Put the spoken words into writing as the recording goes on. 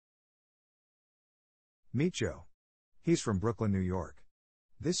Meet Joe. He's from Brooklyn, New York.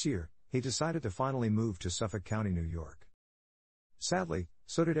 This year, he decided to finally move to Suffolk County, New York. Sadly,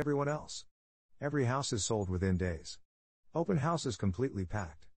 so did everyone else. Every house is sold within days. Open house is completely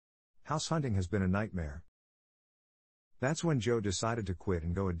packed. House hunting has been a nightmare. That's when Joe decided to quit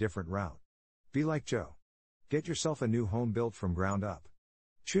and go a different route. Be like Joe. Get yourself a new home built from ground up.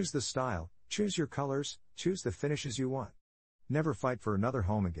 Choose the style, choose your colors, choose the finishes you want. Never fight for another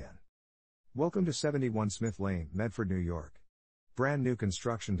home again. Welcome to 71 Smith Lane, Medford, New York. Brand new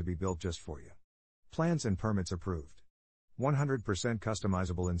construction to be built just for you. Plans and permits approved. 100%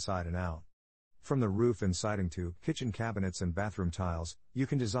 customizable inside and out. From the roof and siding to kitchen cabinets and bathroom tiles, you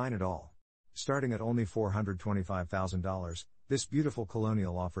can design it all. Starting at only $425,000, this beautiful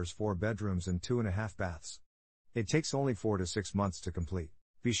colonial offers 4 bedrooms and 2.5 baths. It takes only 4 to 6 months to complete.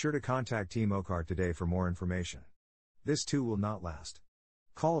 Be sure to contact Team Okar today for more information. This too will not last.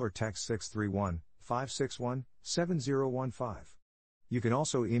 Call or text 631-561-7015. You can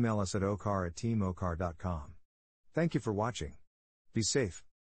also email us at okar@teamokar.com. Thank you for watching. Be safe.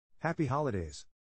 Happy holidays.